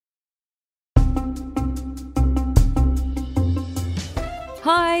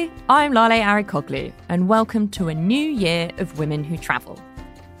Hi, I'm Lale Arikoglu, and welcome to a new year of Women Who Travel.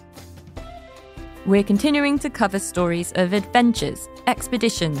 We're continuing to cover stories of adventures,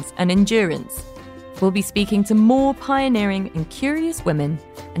 expeditions, and endurance. We'll be speaking to more pioneering and curious women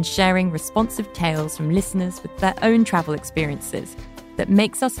and sharing responsive tales from listeners with their own travel experiences that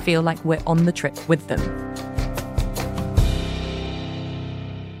makes us feel like we're on the trip with them.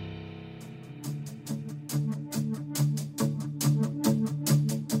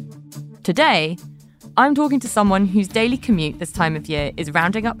 Today, I'm talking to someone whose daily commute this time of year is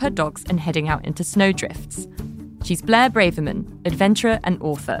rounding up her dogs and heading out into snowdrifts. She's Blair Braverman, adventurer and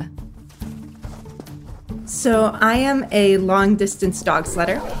author. So I am a long-distance dog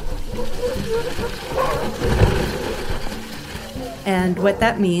sledder. And what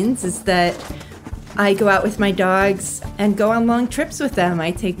that means is that I go out with my dogs and go on long trips with them.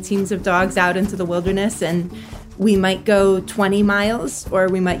 I take teams of dogs out into the wilderness, and we might go 20 miles, or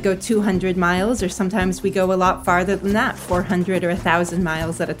we might go 200 miles, or sometimes we go a lot farther than that, 400 or 1,000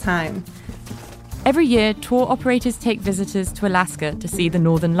 miles at a time. Every year, tour operators take visitors to Alaska to see the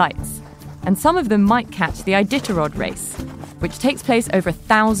Northern Lights, and some of them might catch the Iditarod race, which takes place over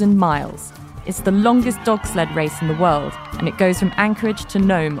 1,000 miles. It's the longest dog sled race in the world, and it goes from Anchorage to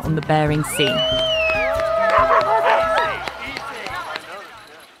Nome on the Bering Sea.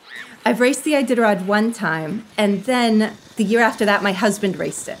 I've raced the Iditarod one time, and then the year after that, my husband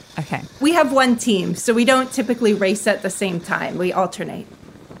raced it. Okay. We have one team, so we don't typically race at the same time. We alternate.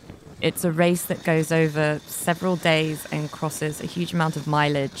 It's a race that goes over several days and crosses a huge amount of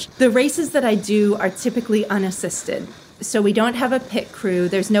mileage. The races that I do are typically unassisted. So we don't have a pit crew.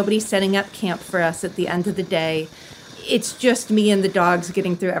 There's nobody setting up camp for us at the end of the day. It's just me and the dogs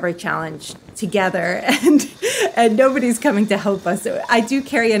getting through every challenge together, and nobody's coming to help us. I do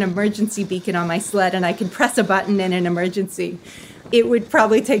carry an emergency beacon on my sled, and I can press a button in an emergency. It would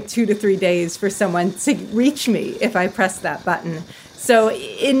probably take 2 to 3 days for someone to reach me if I pressed that button. So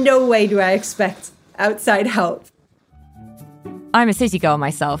in no way do I expect outside help. I'm a city girl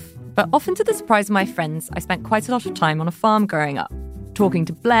myself, but often to the surprise of my friends, I spent quite a lot of time on a farm growing up. Talking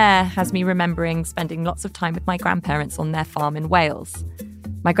to Blair has me remembering spending lots of time with my grandparents on their farm in Wales.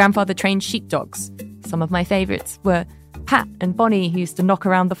 My grandfather trained sheepdogs. Some of my favourites were Pat and Bonnie, who used to knock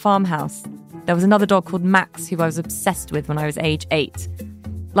around the farmhouse. There was another dog called Max, who I was obsessed with when I was age 8.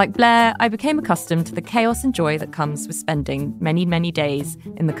 Like Blair, I became accustomed to the chaos and joy that comes with spending many, many days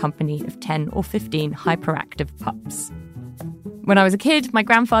in the company of 10 or 15 hyperactive pups. When I was a kid, my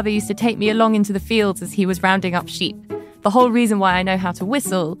grandfather used to take me along into the fields as he was rounding up sheep. The whole reason why I know how to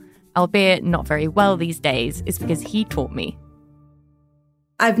whistle, albeit not very well these days, is because he taught me.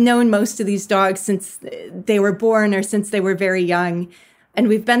 I've known most of these dogs since they were born or since they were very young. And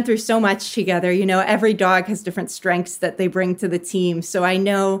we've been through so much together. You know, every dog has different strengths that they bring to the team. So I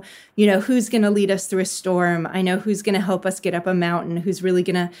know, who's going to lead us through a storm. I know who's going to help us get up a mountain, who's really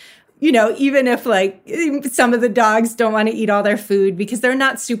going to, even if some of the dogs don't want to eat all their food because they're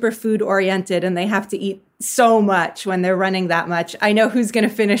not super food oriented and they have to eat so much when they're running that much. I know who's going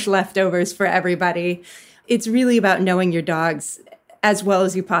to finish leftovers for everybody. It's really about knowing your dogs as well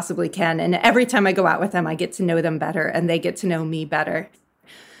as you possibly can. And every time I go out with them, I get to know them better and they get to know me better.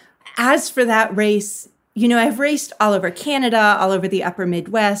 As for that race, I've raced all over Canada, all over the upper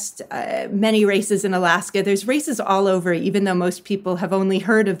Midwest, many races in Alaska. There's races all over, even though most people have only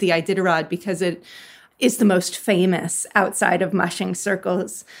heard of the Iditarod because it is the most famous outside of mushing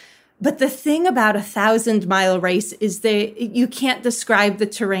circles. But the thing about 1,000-mile race is that you can't describe the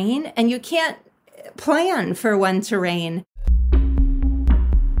terrain and you can't plan for one terrain.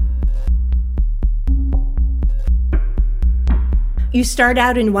 You start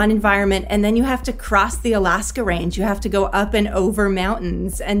out in one environment and then you have to cross the Alaska range. You have to go up and over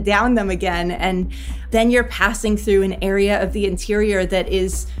mountains and down them again. And then you're passing through an area of the interior that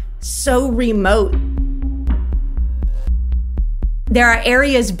is so remote. There are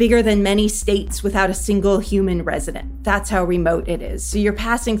areas bigger than many states without a single human resident. That's how remote it is. So you're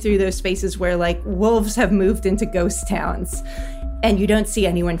passing through those spaces where wolves have moved into ghost towns and you don't see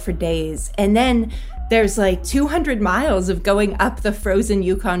anyone for days. And then there's 200 miles of going up the frozen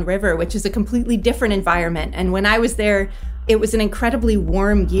Yukon River, which is a completely different environment. And when I was there, it was an incredibly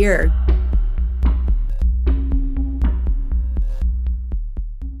warm year.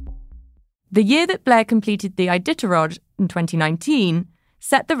 The year that Blair completed the Iditarod in 2019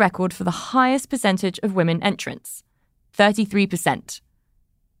 set the record for the highest percentage of women entrants, 33%.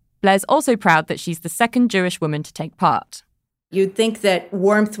 Blair's also proud that she's the second Jewish woman to take part. You'd think that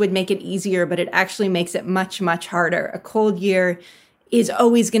warmth would make it easier, but it actually makes it much, much harder. A cold year is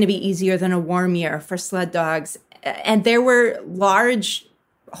always going to be easier than a warm year for sled dogs. And there were large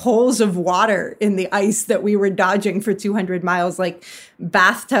holes of water in the ice that we were dodging for 200 miles, like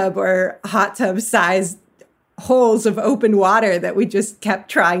bathtub or hot tub sized holes of open water that we just kept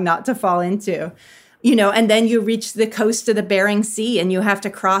trying not to fall into. And then you reach the coast of the Bering Sea and you have to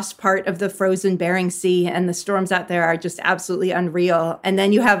cross part of the frozen Bering Sea, and the storms out there are just absolutely unreal. And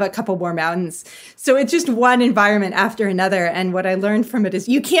then you have a couple more mountains. So it's just one environment after another. And what I learned from it is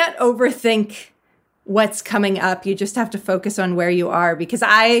you can't overthink what's coming up. You just have to focus on where you are, because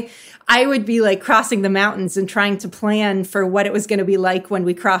I would be like crossing the mountains and trying to plan for what it was going to be like when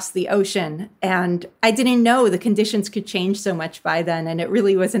we crossed the ocean. And I didn't know the conditions could change so much by then. And it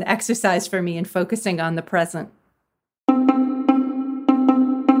really was an exercise for me in focusing on the present.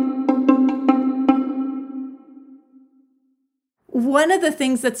 One of the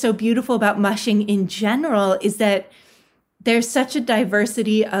things that's so beautiful about mushing in general is that there's such a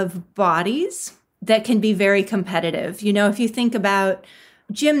diversity of bodies that can be very competitive. If you think about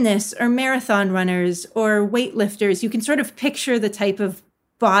gymnasts or marathon runners or weightlifters, you can sort of picture the type of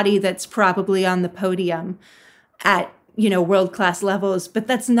body that's probably on the podium at, world-class levels. But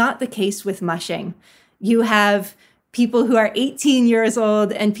that's not the case with mushing. You have people who are 18 years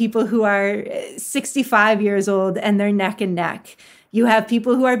old and people who are 65 years old, and they're neck and neck. You have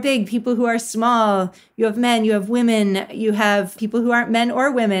people who are big, people who are small. You have men, you have women, you have people who aren't men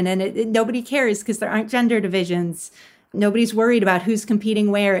or women, and nobody cares because there aren't gender divisions. Nobody's worried about who's competing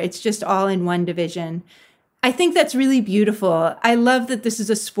where. It's just all in one division. I think that's really beautiful. I love that this is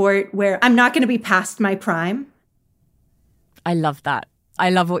a sport where I'm not going to be past my prime. I love that.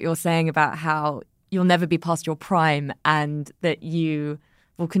 I love what you're saying about how you'll never be past your prime and that you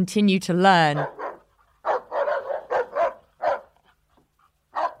will continue to learn.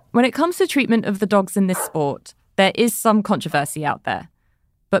 When it comes to treatment of the dogs in this sport, there is some controversy out there.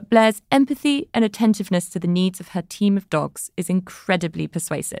 But Blair's empathy and attentiveness to the needs of her team of dogs is incredibly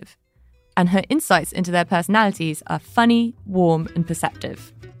persuasive. And her insights into their personalities are funny, warm, and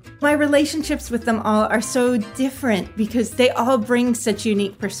perceptive. My relationships with them all are so different because they all bring such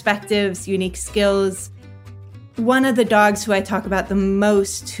unique perspectives, unique skills. One of the dogs who I talk about the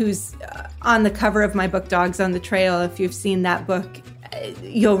most, who's on the cover of my book, Dogs on the Trail, if you've seen that book,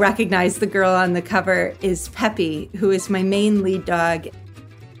 you'll recognize the girl on the cover, is Peppy, who is my main lead dog.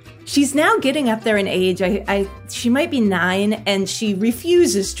 She's now getting up there in age. She might be 9, and she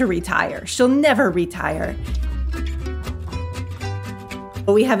refuses to retire. She'll never retire.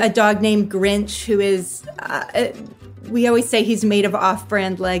 We have a dog named Grinch, who is, we always say he's made of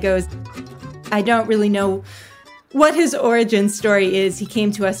off-brand Legos. I don't really know what his origin story is. He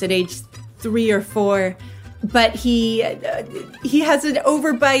came to us at age 3 or 4. But he has an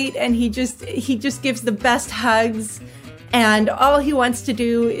overbite, and he just gives the best hugs, and all he wants to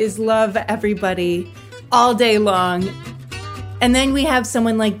do is love everybody all day long. And then we have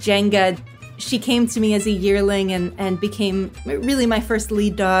someone like Jenga. She came to me as a yearling and became really my first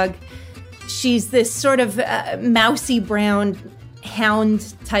lead dog. She's this sort of mousy brown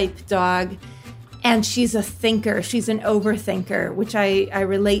hound type dog, and she's a thinker. She's an overthinker, which I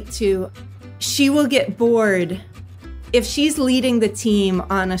relate to. She will get bored if she's leading the team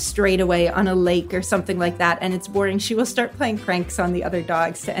on a straightaway on a lake or something like that, and it's boring. She will start playing pranks on the other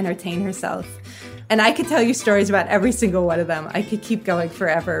dogs to entertain herself. And I could tell you stories about every single one of them. I could keep going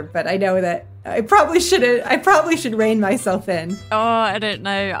forever, but I know that I probably should rein myself in. Oh, I don't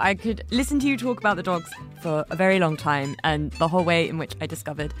know. I could listen to you talk about the dogs for a very long time, and the whole way in which I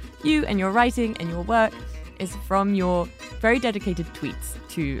discovered you and your writing and your work is from your very dedicated tweets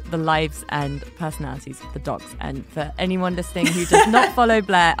to the lives and personalities of the dogs. And for anyone listening who does not follow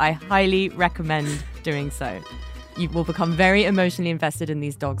Blair, I highly recommend doing so. You will become very emotionally invested in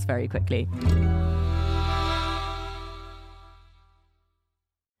these dogs very quickly.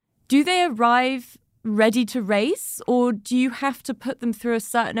 Do they arrive ready to race, or do you have to put them through a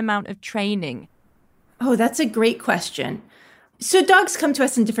certain amount of training? Oh, that's a great question. So dogs come to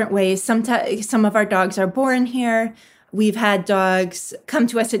us in different ways. Sometimes some of our dogs are born here. We've had dogs come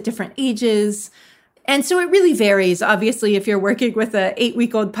to us at different ages. And so it really varies. Obviously, if you're working with an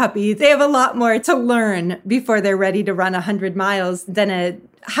 8-week-old puppy, they have a lot more to learn before they're ready to run 100 miles than a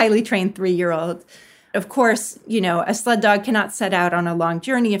highly trained 3-year-old. Of course, a sled dog cannot set out on a long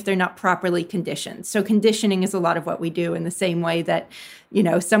journey if they're not properly conditioned. So conditioning is a lot of what we do, in the same way that,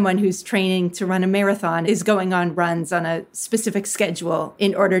 someone who's training to run a marathon is going on runs on a specific schedule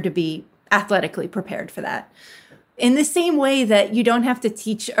in order to be athletically prepared for that. In the same way that you don't have to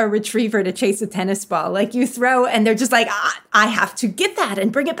teach a retriever to chase a tennis ball. Like, you throw and they're just like, I have to get that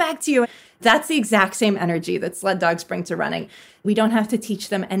and bring it back to you. That's the exact same energy that sled dogs bring to running. We don't have to teach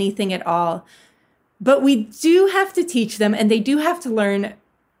them anything at all. But we do have to teach them, and they do have to learn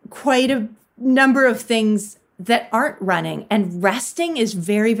quite a number of things that aren't running, and resting is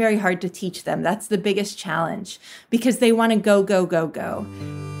very, very hard to teach them. That's the biggest challenge because they want to go, go, go, go.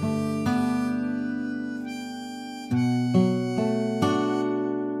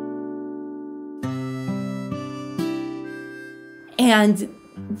 And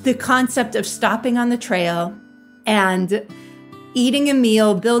the concept of stopping on the trail and eating a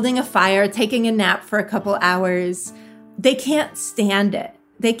meal, building a fire, taking a nap for a couple hours, they can't stand it.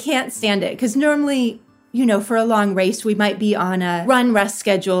 They can't stand it because normally, for a long race, we might be on a run-rest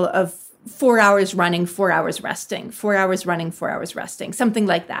schedule of 4 hours running, 4 hours resting, 4 hours running, 4 hours resting, something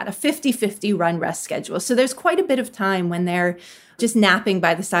like that, a 50-50 run-rest schedule. So there's quite a bit of time when they're just napping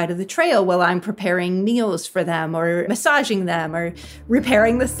by the side of the trail while I'm preparing meals for them or massaging them or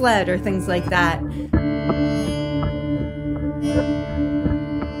repairing the sled or things like that.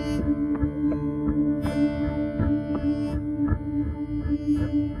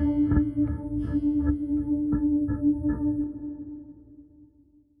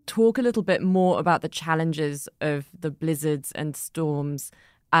 Talk a little bit more about the challenges of the blizzards and storms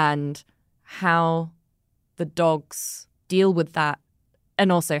and how the dogs deal with that,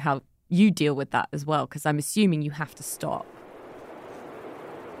 and also how you deal with that as well, because I'm assuming you have to stop.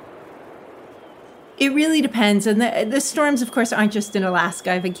 It really depends. And the storms, of course, aren't just in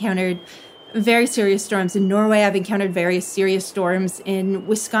Alaska. I've encountered very serious storms in Norway. I've encountered various serious storms in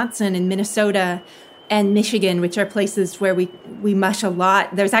Wisconsin and Minnesota and Michigan, which are places where we mush a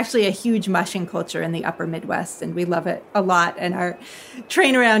lot. There's actually a huge mushing culture in the upper Midwest, and we love it a lot. And our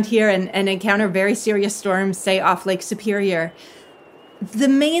train around here and encounter very serious storms, say off Lake Superior. The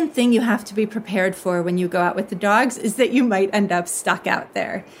main thing you have to be prepared for when you go out with the dogs is that you might end up stuck out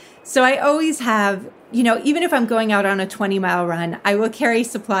there. So I always have, even if I'm going out on a 20-mile run, I will carry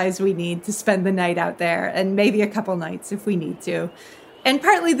supplies we need to spend the night out there, and maybe a couple nights if we need to. And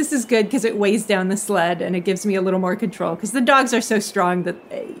partly this is good because it weighs down the sled and it gives me a little more control because the dogs are so strong that,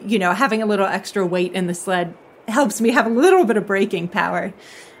 having a little extra weight in the sled helps me have a little bit of braking power.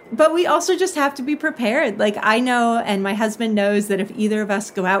 But we also just have to be prepared. Like I know, and my husband knows, that if either of us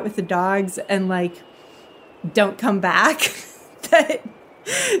go out with the dogs and don't come back, that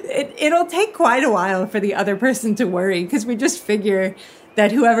it'll take quite a while for the other person to worry because we just figure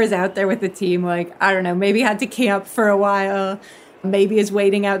that whoever's out there with the team, maybe had to camp for a while, maybe is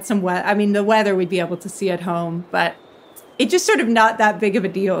waiting out some weather. I mean, the weather we'd be able to see at home, but it's just sort of not that big of a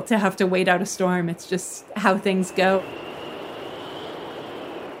deal to have to wait out a storm. It's just how things go.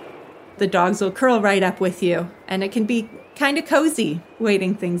 The dogs will curl right up with you, and it can be kind of cozy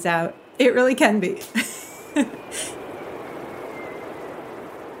waiting things out. It really can be.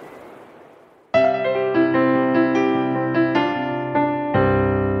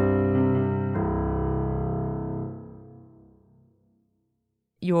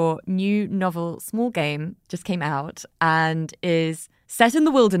 Your new novel, Small Game, just came out and is set in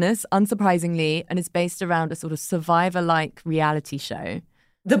the wilderness, unsurprisingly, and is based around a sort of Survivor-like reality show.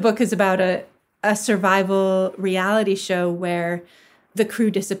 The book is about a survival reality show where the crew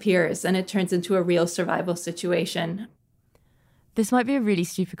disappears and it turns into a real survival situation. This might be a really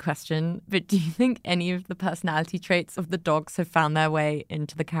stupid question, but do you think any of the personality traits of the dogs have found their way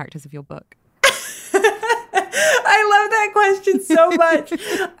into the characters of your book? I love that question so much.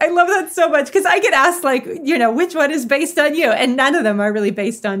 I love that so much because I get asked, which one is based on you? And none of them are really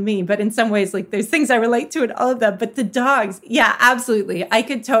based on me. But in some ways, there's things I relate to in all of them. But the dogs, yeah, absolutely. I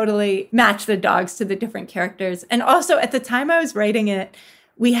could totally match the dogs to the different characters. And also, at the time I was writing it,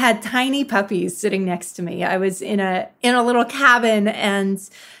 we had tiny puppies sitting next to me. I was in a little cabin, and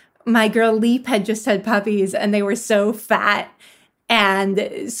my girl Leap had just had puppies, and they were so fat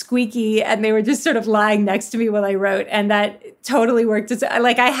and squeaky, and they were just sort of lying next to me while I wrote, and that totally worked.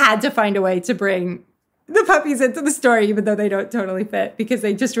 I had to find a way to bring the puppies into the story, even though they don't totally fit, because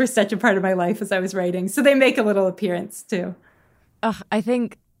they just were such a part of my life as I was writing. So they make a little appearance too. I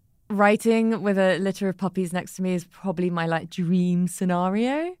think writing with a litter of puppies next to me is probably my dream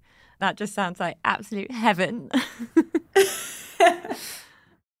scenario. That just sounds like absolute heaven.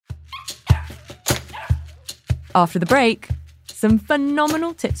 After the break, some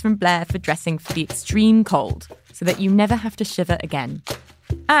phenomenal tips from Blair for dressing for the extreme cold so that you never have to shiver again.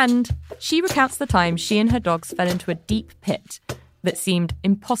 And she recounts the time she and her dogs fell into a deep pit that seemed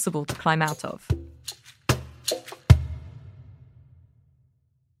impossible to climb out of.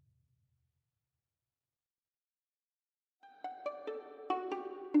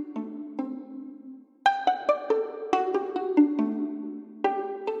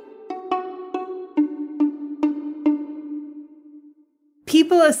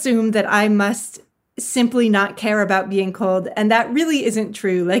 People assume that I must simply not care about being cold. And that really isn't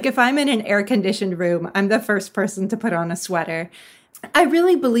true. Like if I'm in an air-conditioned room, I'm the first person to put on a sweater. I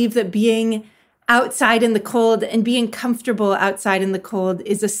really believe that being outside in the cold and being comfortable outside in the cold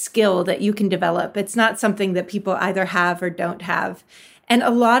is a skill that you can develop. It's not something that people either have or don't have. And a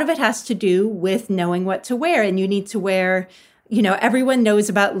lot of it has to do with knowing what to wear. And you need to wear, everyone knows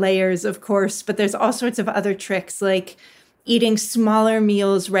about layers, of course, but there's all sorts of other tricks like eating smaller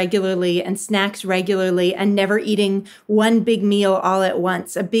meals regularly and snacks regularly and never eating one big meal all at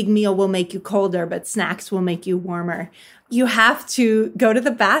once. A big meal will make you colder, but snacks will make you warmer. You have to go to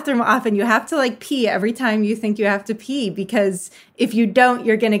the bathroom often. You have to pee every time you think you have to pee, because if you don't,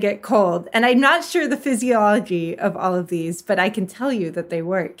 you're going to get cold. And I'm not sure the physiology of all of these, but I can tell you that they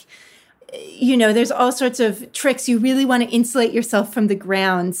work. There's all sorts of tricks. You really want to insulate yourself from the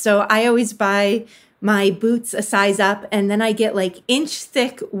ground. So I always buy my boots a size up, and then I get inch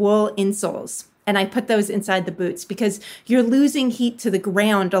thick wool insoles. And I put those inside the boots because you're losing heat to the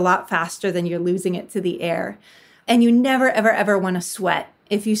ground a lot faster than you're losing it to the air. And you never, ever, ever want to sweat.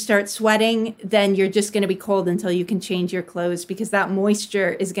 If you start sweating, then you're just going to be cold until you can change your clothes, because that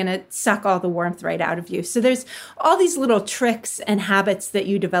moisture is going to suck all the warmth right out of you. So there's all these little tricks and habits that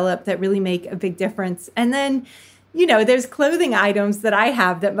you develop that really make a big difference. And then there's clothing items that I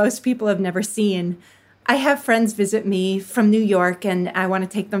have that most people have never seen. I have friends visit me from New York and I want to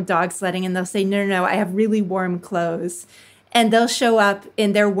take them dog sledding, and they'll say, no, I have really warm clothes. And they'll show up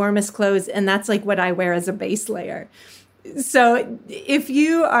in their warmest clothes, and that's what I wear as a base layer. So if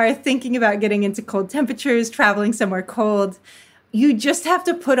you are thinking about getting into cold temperatures, traveling somewhere cold, you just have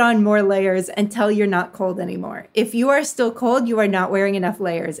to put on more layers until you're not cold anymore. If you are still cold, you are not wearing enough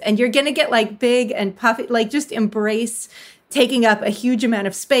layers, and you're going to get big and puffy. Just embrace taking up a huge amount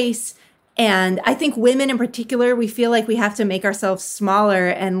of space. And I think women in particular, we feel like we have to make ourselves smaller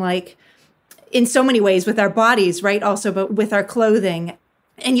and in so many ways with our bodies, right? Also, but with our clothing.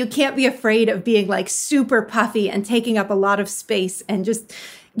 And you can't be afraid of being super puffy and taking up a lot of space and just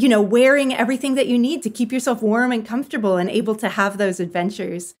wearing everything that you need to keep yourself warm and comfortable and able to have those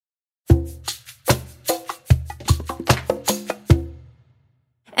adventures.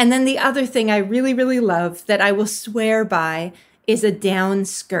 And then the other thing I really, really love that I will swear by is a down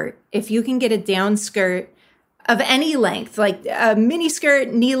skirt. If you can get a down skirt of any length, like a mini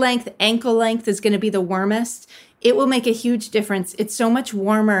skirt, knee length, ankle length is going to be the warmest. It will make a huge difference. It's so much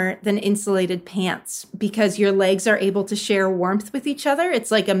warmer than insulated pants because your legs are able to share warmth with each other.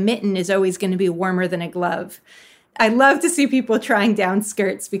 It's like a mitten is always going to be warmer than a glove. I love to see people trying down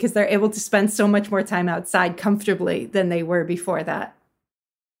skirts because they're able to spend so much more time outside comfortably than they were before that.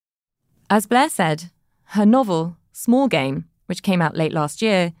 As Blair said, her novel, Small Game, which came out late last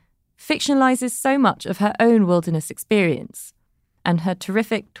year, fictionalizes so much of her own wilderness experience. And her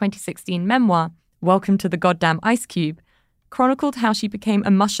terrific 2016 memoir, Welcome to the Goddamn Ice Cube, chronicled how she became a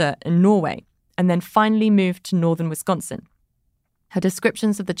musher in Norway and then finally moved to northern Wisconsin. Her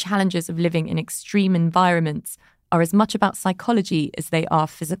descriptions of the challenges of living in extreme environments are as much about psychology as they are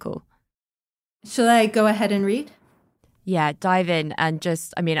physical. Shall I go ahead and read? Yeah, dive in and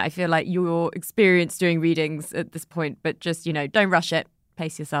I feel like your experience doing readings at this point, but just, don't rush it.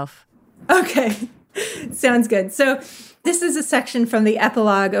 Pace yourself. Okay. Sounds good. So this is a section from the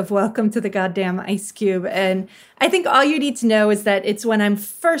epilogue of Welcome to the Goddamn Ice Cube. And I think all you need to know is that it's when I'm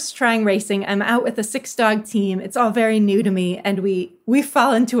first trying racing. I'm out with a 6-dog team. It's all very new to me. And we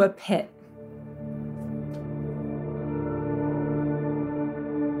fall into a pit.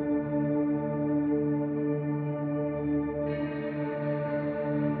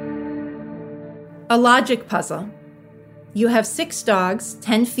 A logic puzzle. You have 6 dogs,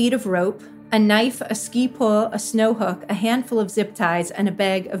 10 feet of rope, a knife, a ski pole, a snow hook, a handful of zip ties, and a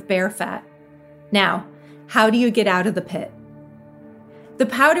bag of bear fat. Now, how do you get out of the pit? The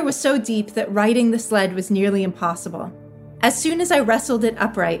powder was so deep that riding the sled was nearly impossible. As soon as I wrestled it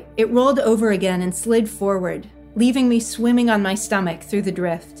upright, it rolled over again and slid forward, leaving me swimming on my stomach through the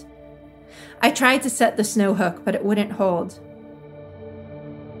drift. I tried to set the snow hook, but it wouldn't hold.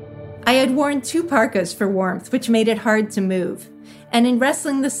 I had worn 2 parkas for warmth, which made it hard to move, and in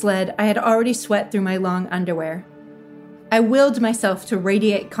wrestling the sled, I had already sweat through my long underwear. I willed myself to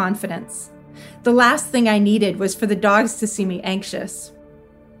radiate confidence. The last thing I needed was for the dogs to see me anxious.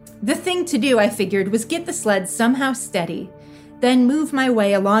 The thing to do, I figured, was get the sled somehow steady, then move my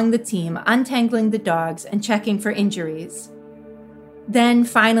way along the team, untangling the dogs and checking for injuries. Then,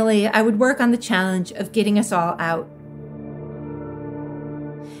 finally, I would work on the challenge of getting us all out.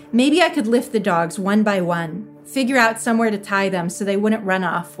 Maybe I could lift the dogs one by one, figure out somewhere to tie them so they wouldn't run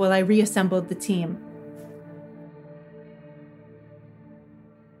off while I reassembled the team.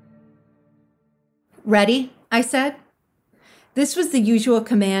 Ready? I said. This was the usual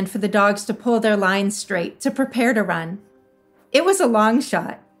command for the dogs to pull their lines straight, to prepare to run. It was a long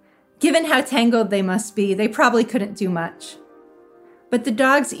shot. Given how tangled they must be, they probably couldn't do much. But the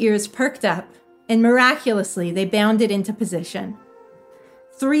dogs' ears perked up, and miraculously they bounded into position.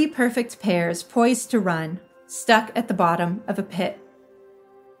 3 perfect pairs poised to run, stuck at the bottom of a pit.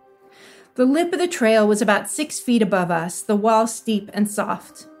 The lip of the trail was about 6 feet above us, the wall steep and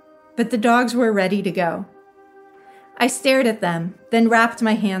soft, but the dogs were ready to go. I stared at them, then wrapped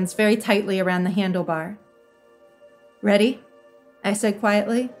my hands very tightly around the handlebar. Ready? I said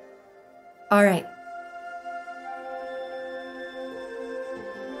quietly. All right.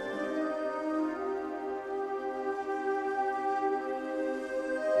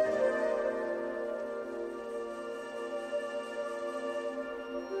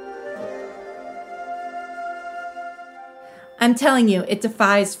 I'm telling you, it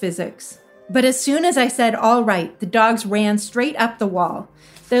defies physics. But as soon as I said, all right, the dogs ran straight up the wall,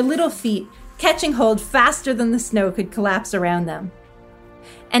 their little feet catching hold faster than the snow could collapse around them.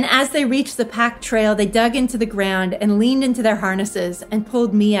 And as they reached the packed trail, they dug into the ground and leaned into their harnesses and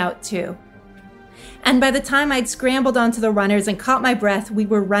pulled me out too. And by the time I'd scrambled onto the runners and caught my breath, we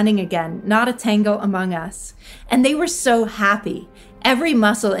were running again, not a tangle among us. And they were so happy, every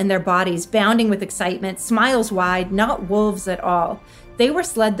muscle in their bodies bounding with excitement, smiles wide, not wolves at all. They were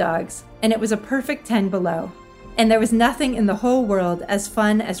sled dogs, and it was a perfect 10 below. And there was nothing in the whole world as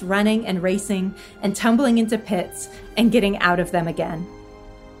fun as running and racing and tumbling into pits and getting out of them again.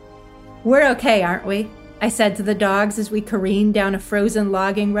 We're okay, aren't we? I said to the dogs as we careened down a frozen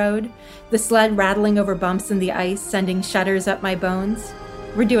logging road, the sled rattling over bumps in the ice, sending shudders up my bones.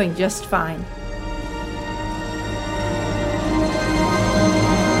 We're doing just fine.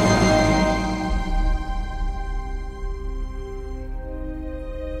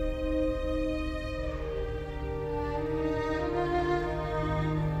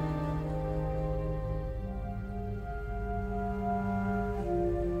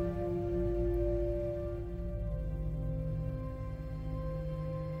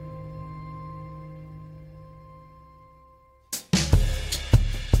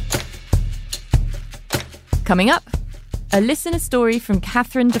 Coming up, a listener story from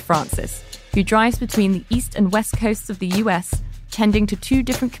Catherine DeFrancis, who drives between the east and west coasts of the US, tending to 2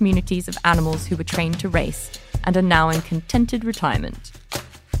 different communities of animals who were trained to race and are now in contented retirement.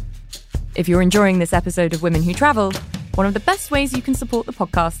 If you're enjoying this episode of Women Who Travel, one of the best ways you can support the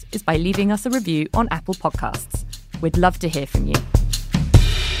podcast is by leaving us a review on Apple Podcasts. We'd love to hear from you.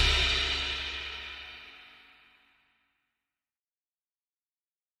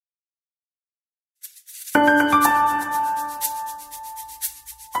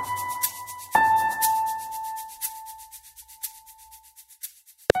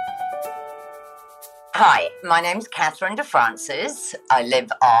 Hi, my name's Catherine DeFrancis. I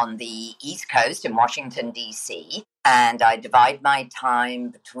live on the East Coast in Washington, D.C., and I divide my time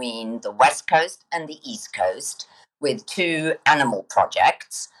between the West Coast and the East Coast with 2 animal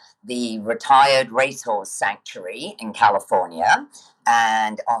projects, the Retired Racehorse Sanctuary in California,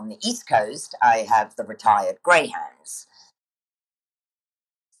 and on the East Coast, I have the Retired Greyhounds.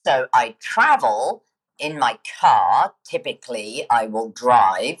 So I travel in my car. Typically, I will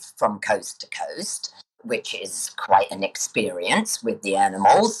drive from coast to coast, which is quite an experience with the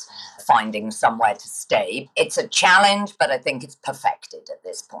animals, finding somewhere to stay. It's a challenge, but I think it's perfected at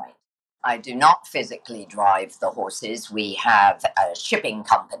this point. I do not physically drive the horses. We have a shipping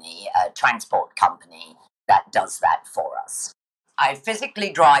company, a transport company that does that for us. I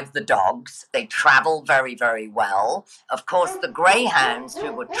physically drive the dogs. They travel very, very well. Of course, the greyhounds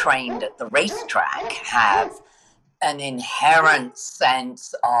who were trained at the racetrack have an inherent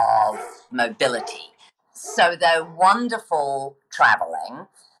sense of mobility. So they're wonderful traveling.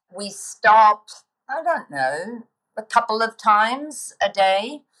 We stop, a couple of times a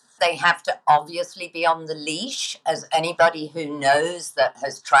day. They have to obviously be on the leash, as anybody who knows that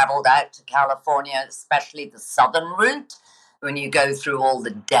has traveled out to California, especially the southern route, when you go through all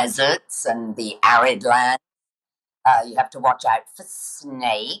the deserts and the arid land, you have to watch out for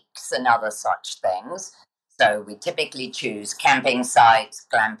snakes and other such things. So we typically choose camping sites,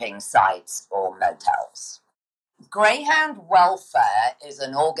 glamping sites, or motels. Greyhound Welfare is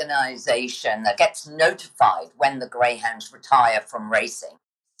an organization that gets notified when the greyhounds retire from racing.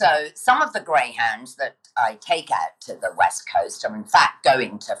 So some of the greyhounds that I take out to the West Coast are in fact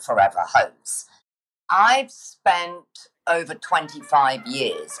going to forever homes. I've spent over 25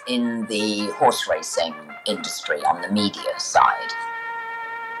 years in the horse racing industry on the media side.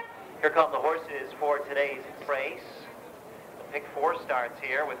 Here come the horses for today's race. Pick 4 starts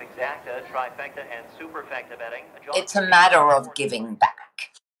here with exacta, trifecta, and superfecta betting. It's a matter of giving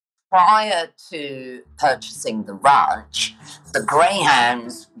back. Prior to purchasing the ranch, the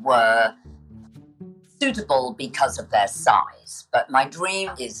greyhounds were suitable because of their size. But my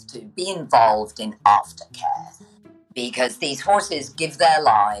dream is to be involved in aftercare, because these horses give their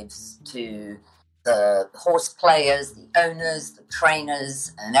lives to the horse players, the owners, the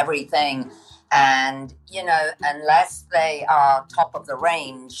trainers, and everything. And, unless they are top of the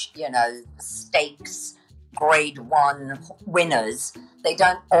range, stakes, grade 1 winners, they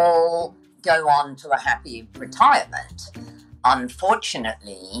don't all go on to a happy retirement.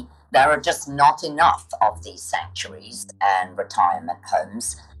 Unfortunately, there are just not enough of these sanctuaries and retirement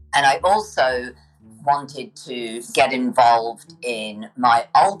homes. And I also wanted to get involved in my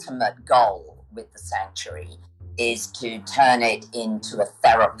ultimate goal with the sanctuary is to turn it into a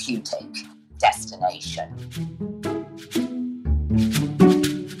therapeutic destination.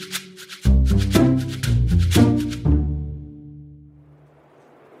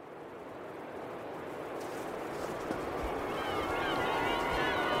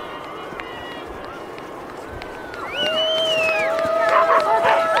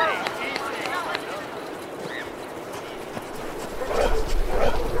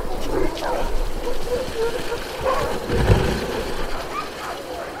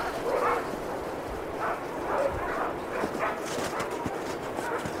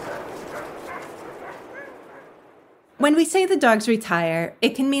 When we say the dogs retire,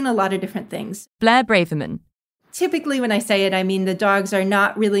 it can mean a lot of different things. Blair Braverman. Typically, when I say it, I mean the dogs are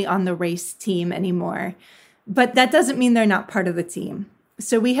not really on the race team anymore. But that doesn't mean they're not part of the team.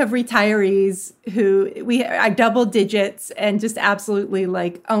 So we have retirees who are double digits and just absolutely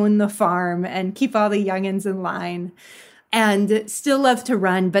own the farm and keep all the youngins in line and still love to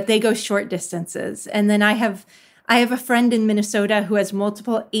run, but they go short distances. And then I have a friend in Minnesota who has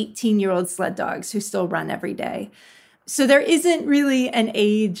multiple 18-year-old sled dogs who still run every day. So there isn't really an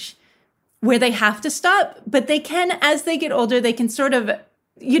age where they have to stop, but they can, as they get older, they can sort of,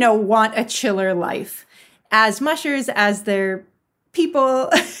 want a chiller life. As mushers, as their people,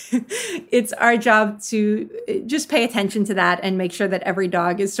 it's our job to just pay attention to that and make sure that every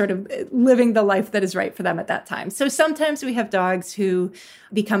dog is sort of living the life that is right for them at that time. So sometimes we have dogs who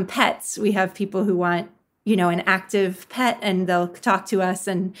become pets. We have people who want, an active pet, and they'll talk to us,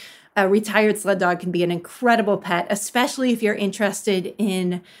 and a retired sled dog can be an incredible pet, especially if you're interested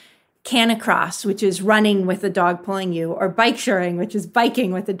in canicross, which is running with the dog pulling you, or bike shoring, which is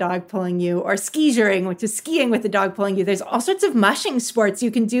biking with the dog pulling you, or ski shoring, which is skiing with the dog pulling you. There's all sorts of mushing sports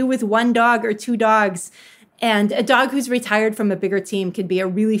you can do with one dog or two dogs. And a dog who's retired from a bigger team could be a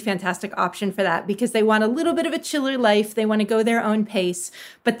really fantastic option for that, because they want a little bit of a chiller life. They want to go their own pace,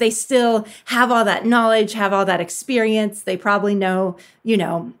 but they still have all that knowledge, have all that experience. They probably know,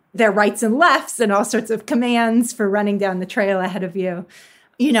 their rights and lefts and all sorts of commands for running down the trail ahead of you.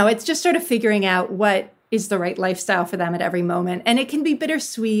 It's just sort of figuring out what is the right lifestyle for them at every moment. And it can be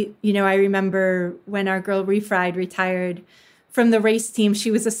bittersweet. I remember when our girl Refried retired from the race team, she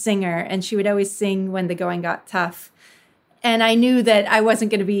was a singer, and she would always sing when the going got tough. And I knew that I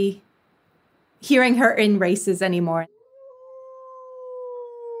wasn't going to be hearing her in races anymore.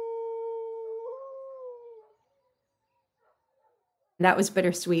 That was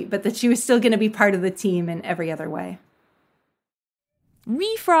bittersweet, but that she was still going to be part of the team in every other way.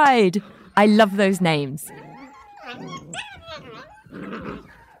 Refried. I love those names.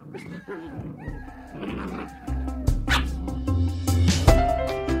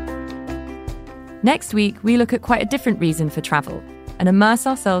 Next week, we look at quite a different reason for travel and immerse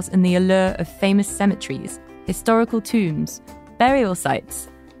ourselves in the allure of famous cemeteries, historical tombs, burial sites,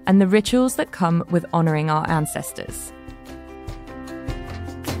 and the rituals that come with honouring our ancestors.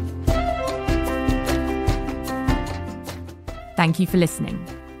 Thank you for listening.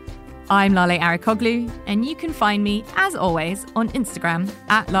 I'm Lale Arikoglu, and you can find me, as always, on Instagram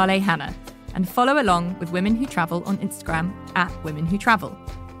 @LaleHannah, and follow along with Women Who Travel on Instagram @WomenWhoTravel.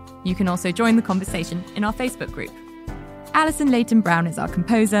 You can also join the conversation in our Facebook group. Alison Leighton-Brown is our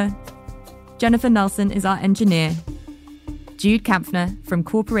composer. Jennifer Nelson is our engineer. Jude Kampfner from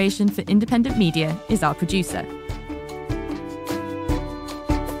Corporation for Independent Media is our producer.